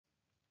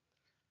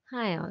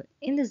Hi all,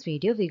 in this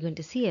video we're going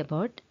to see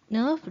about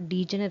nerve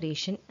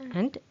degeneration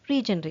and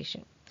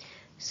regeneration.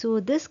 So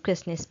this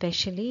question,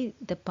 especially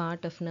the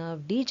part of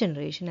nerve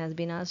degeneration, has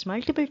been asked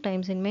multiple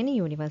times in many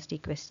university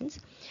questions.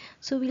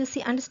 So we'll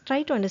see and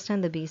try to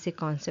understand the basic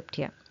concept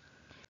here.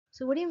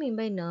 So what do you mean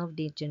by nerve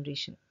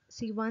degeneration?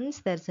 See, once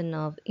there's a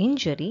nerve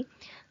injury,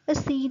 a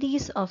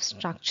series of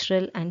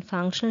structural and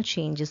functional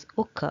changes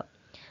occur,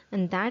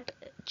 and that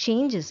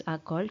changes are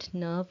called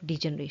nerve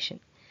degeneration.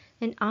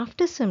 And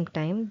after some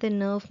time, the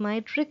nerve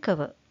might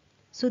recover.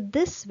 So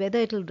this, whether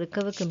it will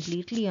recover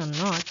completely or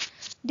not,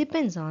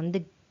 depends on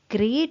the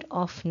grade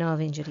of nerve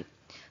injury.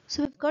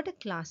 So we've got a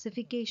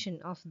classification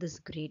of this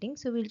grading.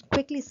 So we'll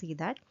quickly see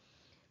that.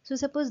 So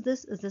suppose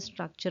this is the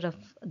structure of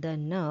the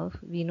nerve.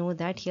 We know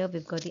that here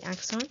we've got the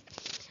axon,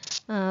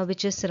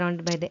 which is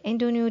surrounded by the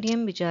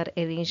endoneurium, which are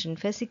arranged in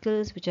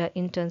vesicles, which are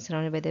in turn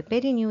surrounded by the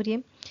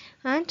perineurium,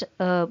 and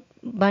a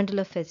bundle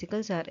of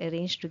vesicles are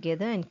arranged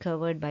together and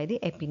covered by the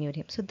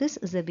epineurium. So this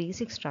is the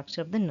basic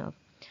structure of the nerve.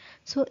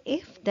 So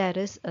if there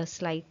is a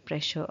slight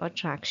pressure or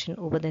traction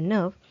over the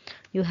nerve,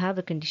 you have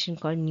a condition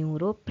called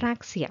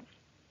neuropraxia.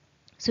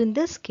 So in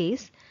this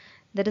case,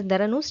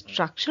 there are no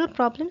structural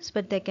problems,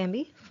 but there can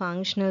be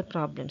functional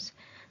problems.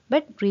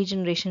 But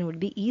regeneration would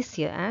be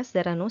easier as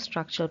there are no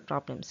structural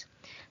problems.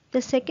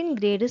 The second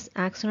grade is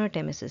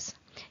axonotemesis.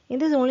 In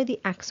this, only the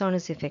axon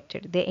is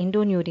affected. The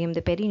endoneurium,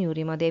 the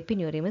perineurium, or the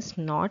epineurium is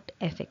not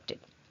affected.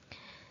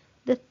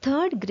 The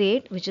third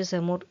grade, which is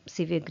a more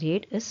severe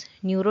grade, is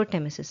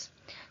neurotemesis.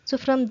 So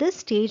from this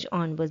stage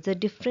onwards, the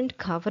different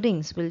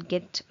coverings will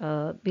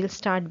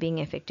start being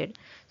affected.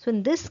 So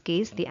in this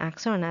case, the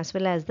axon as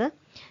well as the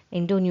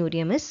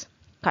endoneurium is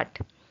cut.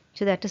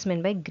 So that is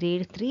meant by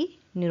grade 3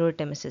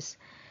 neurotemesis.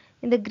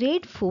 In the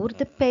grade 4,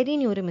 the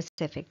perineurium is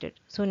affected.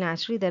 So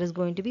naturally there is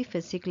going to be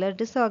fascicular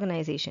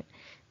disorganization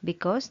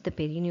because the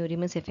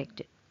perineurium is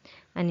affected.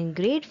 And in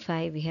grade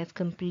 5, we have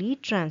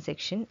complete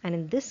transection, and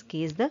in this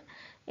case the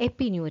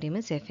epineurium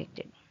is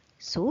affected.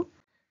 So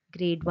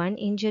grade 1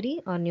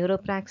 injury or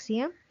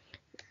neuropraxia,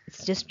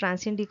 it's just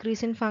transient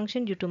decrease in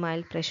function due to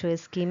mild pressure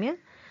ischemia.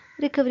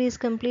 Recovery is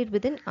complete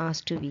within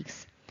hours to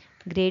weeks.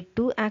 Grade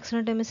 2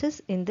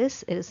 axonotemesis, in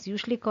this it is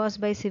usually caused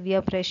by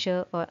severe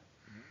pressure,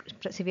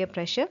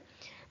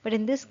 but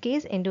in this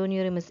case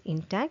endoneurium is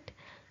intact.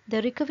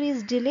 The recovery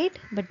is delayed,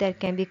 but there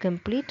can be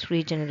complete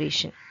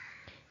regeneration.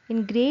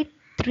 In grade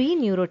 3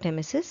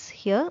 neurotemesis,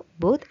 here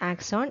both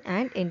axon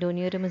and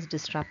endoneurium is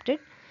disrupted.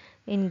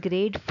 In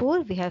grade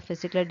 4, we have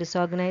fascicular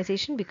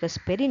disorganization because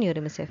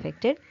perineurium is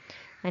affected.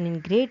 And in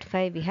grade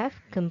 5, we have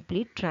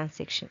complete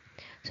transection.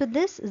 So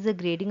this is the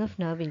grading of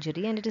nerve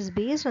injury, and it is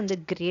based on the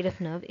grade of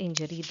nerve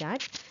injury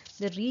that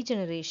the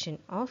regeneration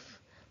of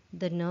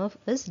the nerve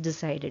is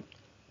decided.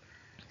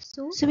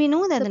 So we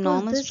know that the suppose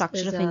normal this structure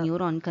is of a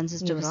neuron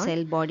consists of a neuron,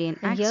 cell body and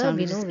and here axon,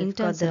 we which know is in we've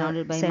turn got the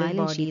surrounded by cell myelin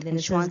body, sheath the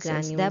and Schwann nucleus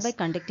cells, granules, thereby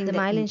conducting the the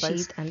myelin impulse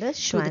sheath, and the to the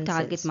Schwann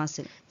target cells.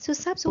 muscle. So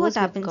So what suppose we've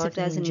happens if got an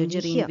there's an injury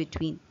injury in here.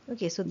 between?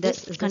 Okay, so The this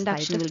is the site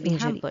conduction of will be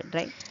injury. hampered,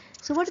 right?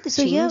 So what are the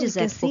So here we changes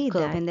can that see occur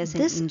that when there's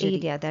an this injury?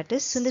 area, that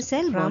is So in the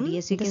cell from body,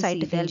 as you the can site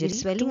see, of there will be injury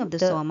swelling to of the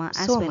the soma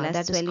as well soma, as that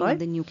is swelling of called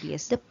the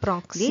nucleus. the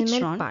proximal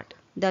Later on, part.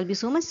 there will be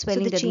so much So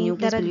swelling the that the change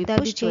nucleus will be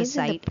there'll be pushed to a changes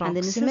in the side and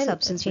the missing proximal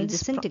substance will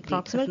disintegrate, a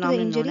proximal to the phenomenon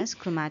known injury, as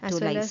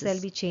as well as there'll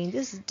chromatolysis. be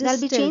changes There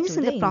will be distal changes to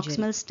in the the injury.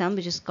 proximal stump,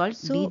 which is called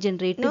So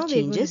degenerative now we're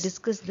going to changes,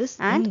 discuss this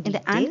and in in the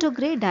detail.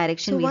 anterograde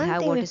direction So we'll one have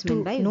thing we what have is meant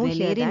to by know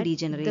here Valerian that the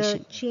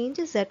degeneration.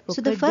 changes that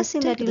So the occur first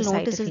thing distal that to you'll the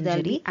site notice of is there will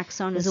injury be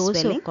axonal is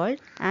also swelling, called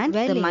and the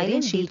myelin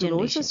Valerian sheath will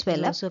also degeneration. It is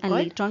swell up also and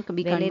called later on can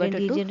be Valerian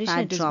converted to degeneration.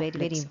 fat It is very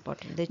droplets.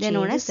 important. The They're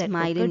known changes as that occur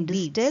myelin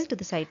distal beads, to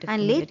the site of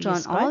and injury later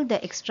is on all called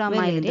the extra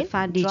myelin, the Valerian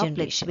fat droplets,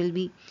 degeneration. will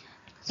be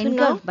So now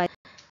engulfed by.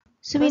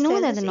 So we first know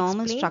I'll that the just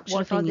normal explain structure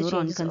what of a all the neuron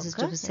changes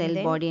consists of occur, a and cell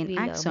then body and we'll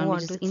axon, move which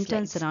on is to in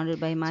turn slides. surrounded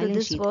by So myelin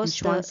this sheath and was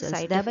Schwann the cells,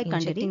 site of thereby injury.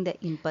 conducting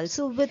the impulse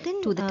So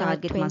within to the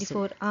target muscle.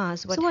 24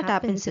 hours, what So what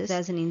happens happens if is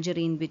there's an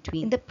injury in in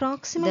between? the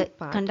proximal The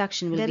part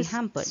conduction will there be is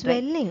hampered, right?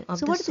 swelling of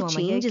So the what are the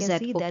soma. Here you changes can that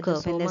see that the occur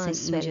when soma there's an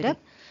is swelled injury? up,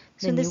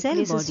 So the in the cell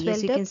nucleus is body,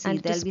 as you swelled up, can see, and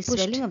it there is will be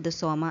pushed swelling of the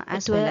soma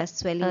as to well a as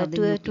swelling of the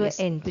nucleus.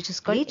 end, which is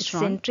called Later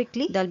on,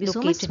 eccentrically there will be so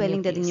much located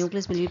swelling that the nucleus.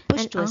 nucleus will be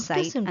pushed And to a after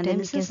side some and the time,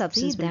 we missing can see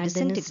substance will that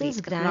the disintegrate, nucleus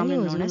a phenomenon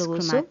granules known as will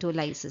also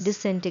chromatolysis.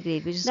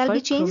 disintegrate, which is There will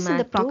be called changes in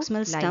the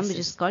proximal stump, which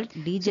is chromatolysis. called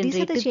So these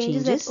are the degenerative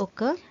changes that changes,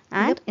 occur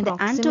and in the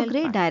proximal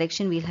anterograde part.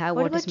 direction we'll have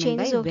What what is about meant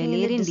by changes occurring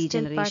in the Valerian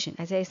distal part? degeneration.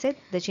 As I said,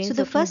 the So changes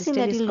the occurring first thing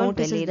distal that is you'll called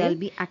notice is there will Valerian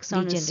be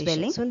axonal degeneration.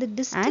 swelling, So in the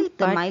distal and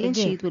the part, myelin again,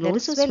 sheath will there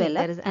is also swelling. swell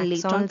There up is and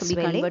later on axonal can be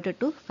swelling. converted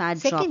to fat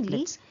Secondly,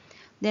 droplets.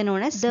 They're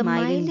known as the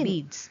myelin myelin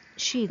beads.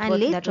 sheath, And that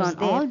later was on,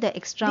 there, all the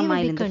extra they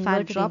will be myelin, the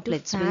fat converted into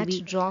droplets, will fat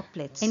be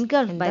droplets,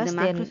 engulfed and by the thus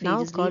they are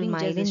now macrophages, called leaving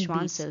just the myelin Schwann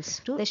beads.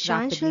 cells to The Schwann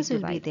rapidly cells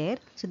will be divide. there,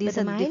 So but these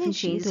the are the myelin different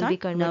sheath changes will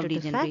be on nerve converted to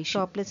fat degeneration.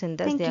 droplets, and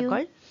thus Thank they are you.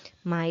 called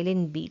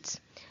myelin beads.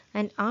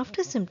 And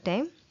after some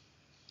time,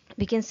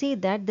 we can see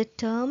that the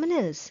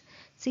terminals,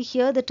 see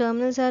here the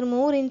terminals are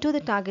more into the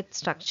target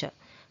structure,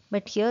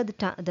 but here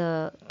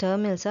the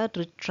terminals are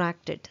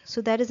retracted.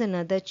 So that is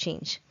another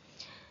change.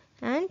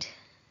 And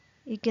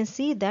you can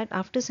see that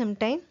after some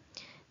time,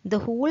 the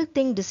whole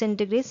thing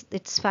disintegrates.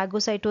 It's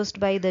phagocytosed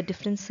by the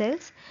different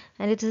cells,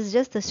 and it is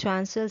just the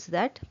Schwann cells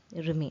that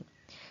remain.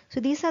 So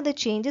these are the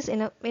changes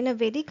in a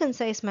very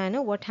concise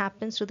manner what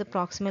happens to the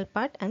proximal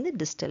part and the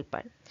distal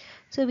part.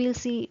 So we'll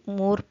see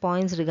more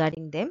points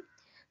regarding them.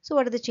 So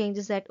what are the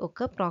changes that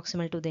occur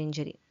proximal to the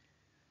injury?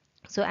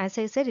 So as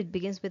I said, it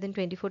begins within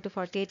 24 to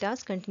 48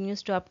 hours,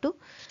 continues to up to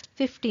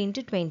 15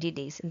 to 20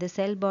 days. In the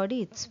cell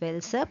body, it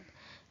swells up,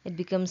 it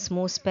becomes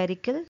more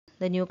spherical,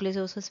 the nucleus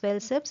also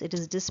swells up, it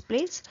is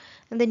displaced,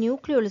 and the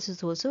nucleolus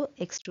is also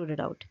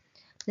extruded out.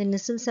 The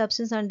nissl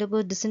substance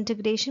undergoes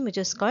disintegration, which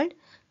is called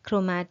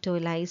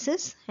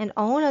chromatolysis, and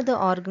all other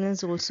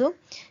organelles also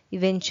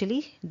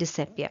eventually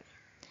disappear.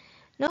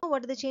 Now,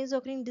 what are the changes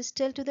occurring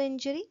distal to the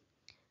injury?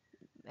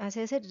 As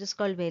I said, it is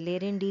called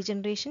Wallerian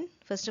degeneration.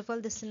 First of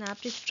all, the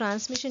synaptic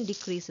transmission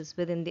decreases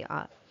within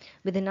us.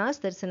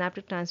 The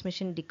synaptic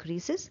transmission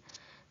decreases.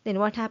 Then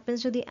what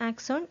happens to the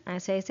axon?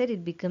 As I said,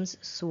 it becomes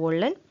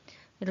swollen.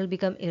 It will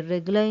become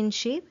irregular in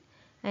shape,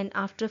 and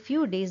after a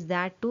few days,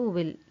 that too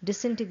will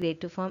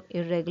disintegrate to form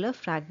irregular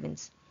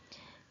fragments.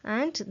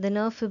 And the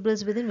nerve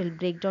fibrils within will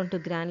break down to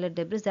granular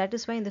debris. That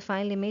is why in the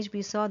final image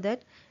we saw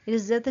that it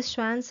is just the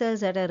Schwann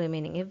cells that are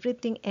remaining.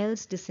 Everything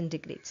else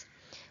disintegrates.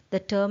 The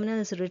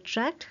terminals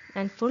retract,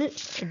 and full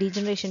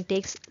degeneration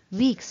takes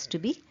weeks to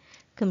be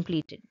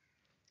completed.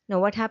 Now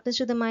what happens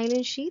to the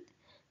myelin sheath?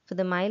 For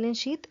the myelin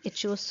sheath, it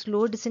shows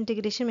slow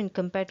disintegration when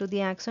compared to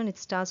the axon. It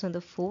starts on the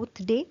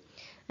 4th day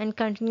and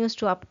continues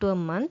to up to a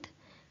month.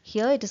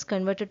 Here it is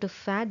converted to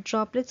fat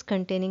droplets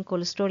containing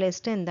cholesterol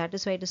ester, and that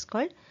is why it is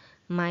called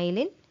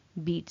myelin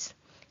beads.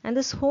 And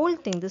this whole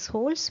thing, this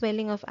whole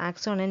swelling of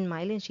axon and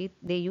myelin sheath,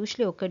 they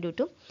usually occur due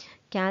to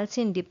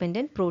calcium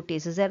dependent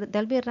proteases. There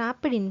will be a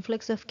rapid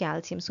influx of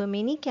calcium. So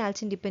many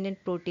calcium dependent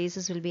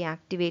proteases will be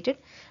activated,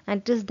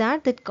 and it is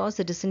that causes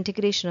the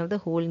disintegration of the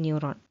whole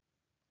neuron.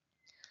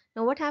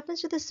 Now what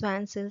happens to the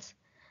Schwann cells?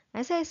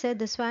 As I said,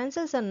 the Schwann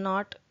cells are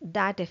not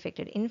that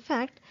affected. In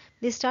fact,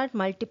 they start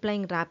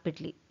multiplying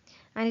rapidly.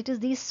 And it is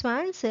these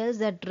Schwann cells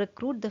that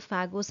recruit the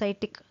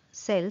phagocytic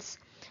cells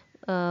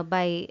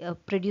by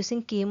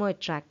producing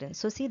chemoattractants.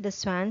 So see, the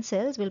Schwann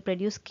cells will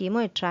produce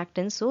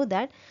chemoattractants so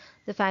that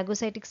the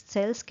phagocytic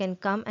cells can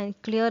come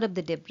and clear up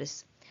the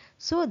debris,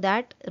 so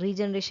that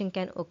regeneration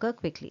can occur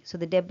quickly. So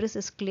the debris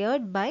is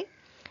cleared by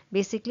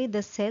basically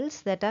the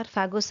cells that are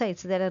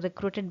phagocytes that are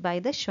recruited by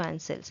the Schwann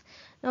cells.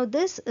 Now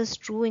this is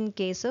true in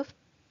case of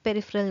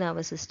peripheral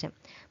nervous system.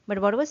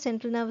 But what about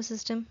central nervous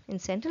system? In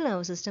central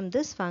nervous system,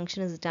 this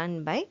function is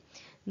done by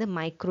the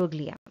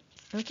microglia.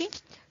 Okay,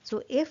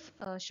 so if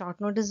a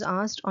short note is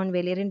asked on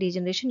Wallerian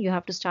degeneration, you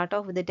have to start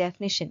off with the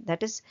definition.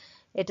 That is,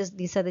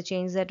 these are the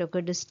changes that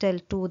occur distal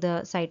to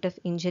the site of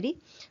injury,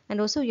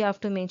 and also you have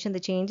to mention the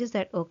changes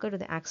that occur to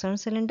the axon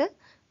cylinder,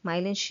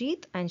 myelin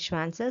sheath, and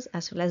Schwann cells,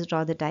 as well as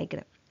draw the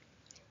diagram.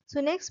 So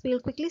next, we'll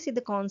quickly see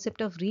the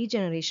concept of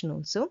regeneration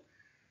also.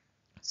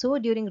 So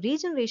during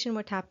regeneration,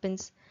 what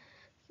happens?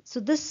 So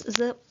this is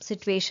the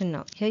situation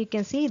now. Here you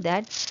can see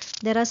that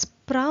there are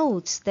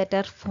sprouts that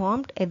are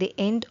formed at the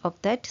end of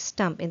that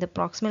stump. In the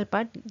proximal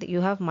part, you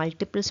have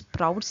multiple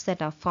sprouts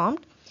that are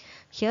formed.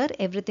 Here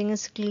everything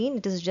is clean.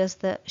 It is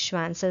just the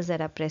Schwann cells that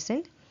are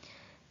present.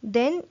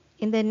 Then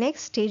in the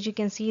next stage, you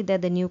can see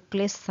that the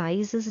nucleus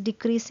size is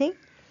decreasing,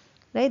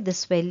 right? The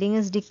swelling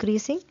is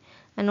decreasing.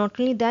 And not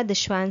only that, the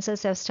Schwann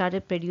cells have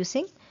started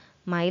producing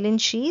myelin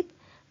sheath,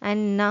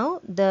 and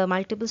now the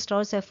multiple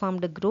stars have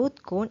formed a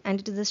growth cone, and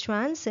it is the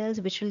Schwann cells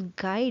which will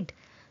guide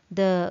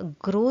the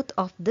growth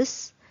of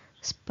this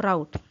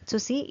sprout. So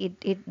see,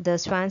 the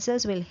Schwann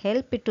cells will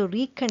help it to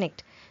reconnect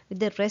with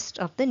the rest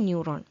of the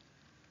neuron.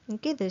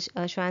 Okay, the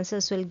Schwann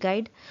cells will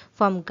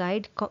form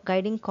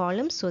guiding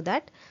columns, so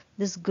that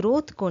this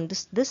growth cone,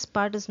 this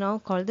part is now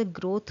called the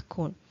growth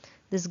cone.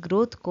 This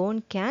growth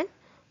cone can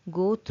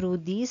go through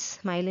these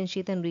myelin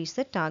sheath and reach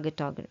the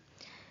target organ.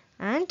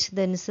 And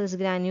the Nissls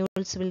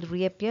granules will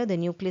reappear. The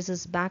nucleus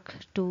is back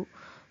to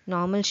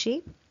normal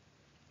shape,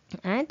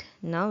 and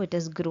now it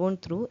has grown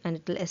through, and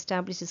it will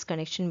establish its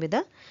connection with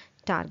the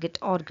target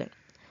organ.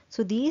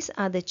 So these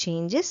are the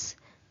changes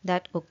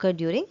that occur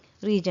during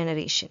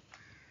regeneration.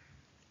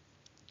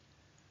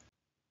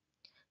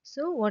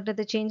 So what are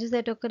the changes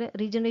that occur,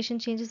 regeneration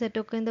changes that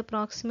occur in the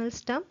proximal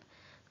stump?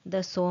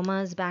 The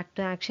soma is back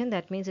to action.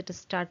 That means it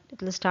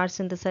will start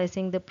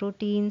synthesizing the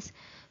proteins,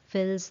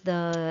 fills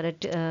the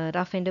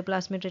rough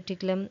endoplasmic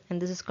reticulum, and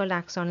this is called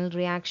axonal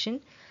reaction.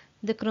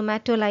 The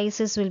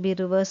chromatolysis will be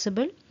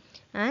reversible,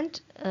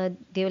 and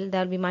there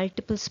will be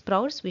multiple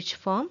sprouts which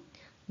form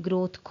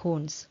growth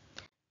cones.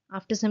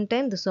 After some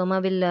time, the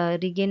soma will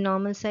regain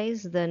normal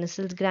size, the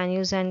Nissls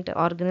granules and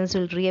organelles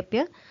will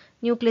reappear,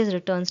 nucleus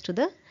returns to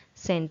the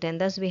center, and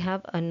thus we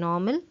have a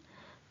normal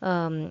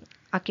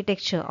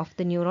architecture of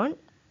the neuron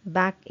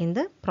back in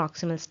the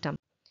proximal stump.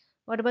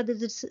 What about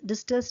the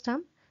distal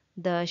stump?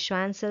 The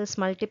Schwann cells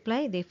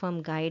multiply, they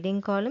form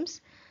guiding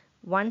columns.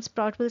 One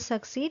sprout will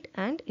succeed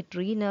and it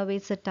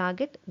re-innervates the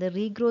target. The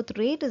regrowth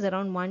rate is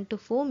around 1 to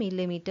 4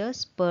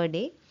 millimeters per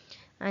day,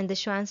 and the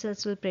Schwann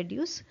cells will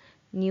produce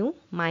new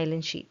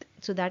myelin sheath.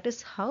 So that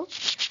is how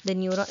the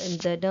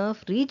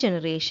nerve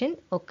regeneration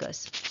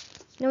occurs.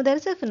 Now there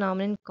is a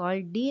phenomenon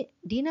called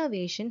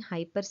denervation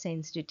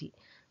hypersensitivity.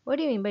 What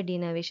do you mean by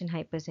denervation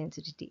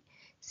hypersensitivity?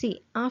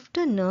 See,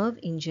 after nerve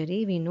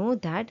injury, we know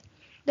that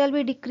there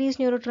will be decreased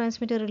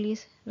neurotransmitter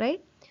release,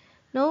 right?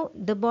 Now,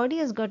 the body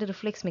has got a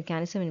reflex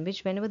mechanism in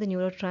which whenever the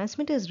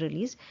neurotransmitter is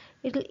released,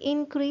 it will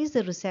increase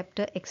the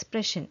receptor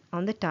expression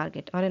on the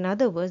target, or in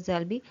other words, there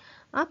will be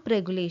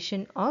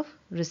upregulation of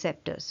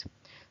receptors.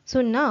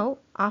 So now,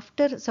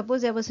 after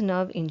suppose there was a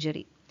nerve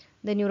injury,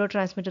 the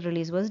neurotransmitter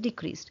release was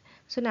decreased.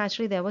 So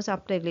naturally there was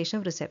upregulation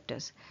of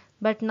receptors.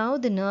 But now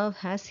the nerve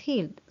has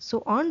healed.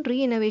 So on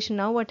reinnervation,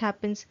 now what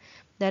happens?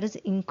 There is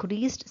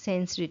increased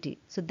sensitivity.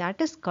 So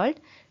that is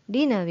called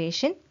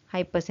denervation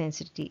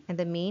hypersensitivity, and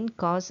the main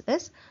cause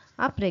is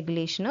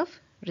upregulation of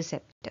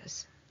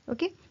receptors.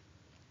 Okay.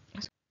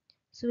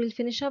 So we'll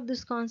finish up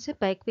this concept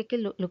by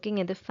quickly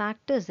looking at the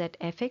factors that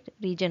affect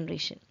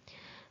regeneration.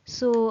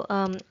 So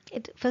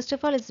first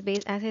of all, it's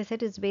based, as I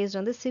said, it's based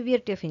on the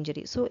severity of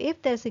injury. So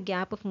if there's a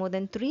gap of more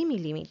than 3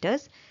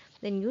 millimeters,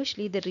 then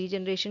usually the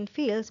regeneration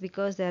fails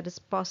because there is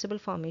possible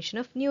formation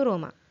of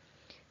neuroma.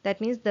 That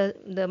means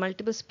the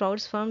multiple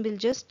sprouts formed will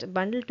just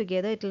bundle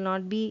together. It will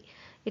not be,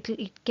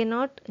 it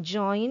cannot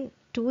join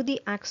to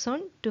the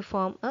axon to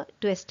form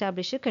to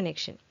establish a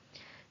connection.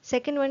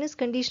 Second one is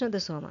condition of the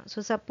soma.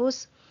 So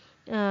suppose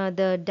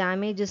the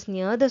damage is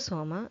near the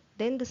soma,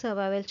 then the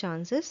survival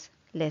chance is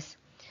less.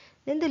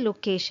 Then the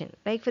location,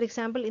 like for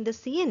example in the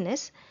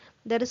CNS,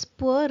 there is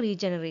poor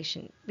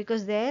regeneration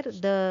because there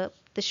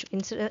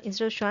instead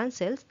of Schwann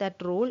cells,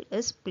 that role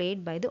is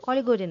played by the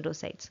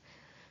oligodendrocytes.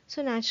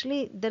 So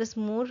naturally there is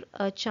more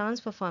chance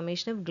for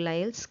formation of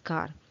glial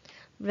scar.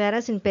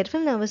 Whereas in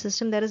peripheral nervous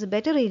system there is a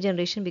better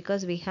regeneration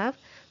because we have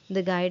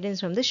the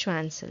guidance from the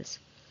Schwann cells.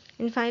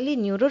 And finally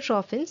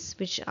neurotrophins,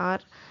 which are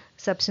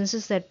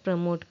substances that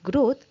promote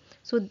growth.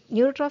 So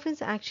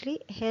neurotrophins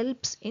actually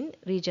helps in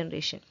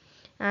regeneration,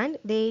 and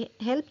they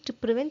help to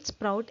prevent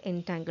sprout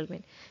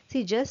entanglement.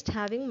 See, just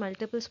having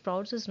multiple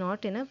sprouts is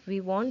not enough. We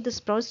want the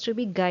sprouts to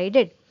be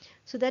guided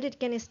so that it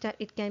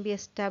can be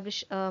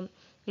established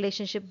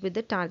relationship with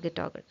the target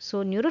organ.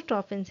 So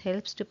neurotrophins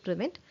helps to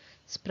prevent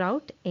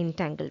sprout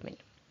entanglement.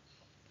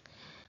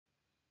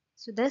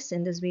 So thus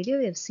in this video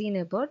we have seen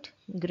about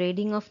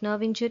grading of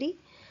nerve injury,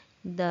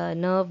 the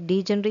nerve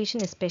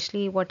degeneration,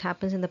 especially what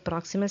happens in the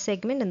proximal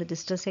segment and the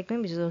distal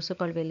segment, which is also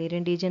called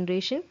Wallerian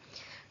degeneration,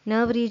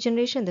 nerve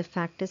regeneration, the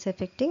factors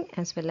affecting,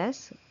 as well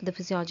as the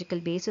physiological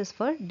basis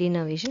for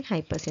denervation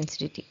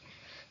hypersensitivity.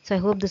 So I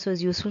hope this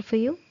was useful for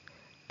you.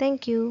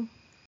 Thank you.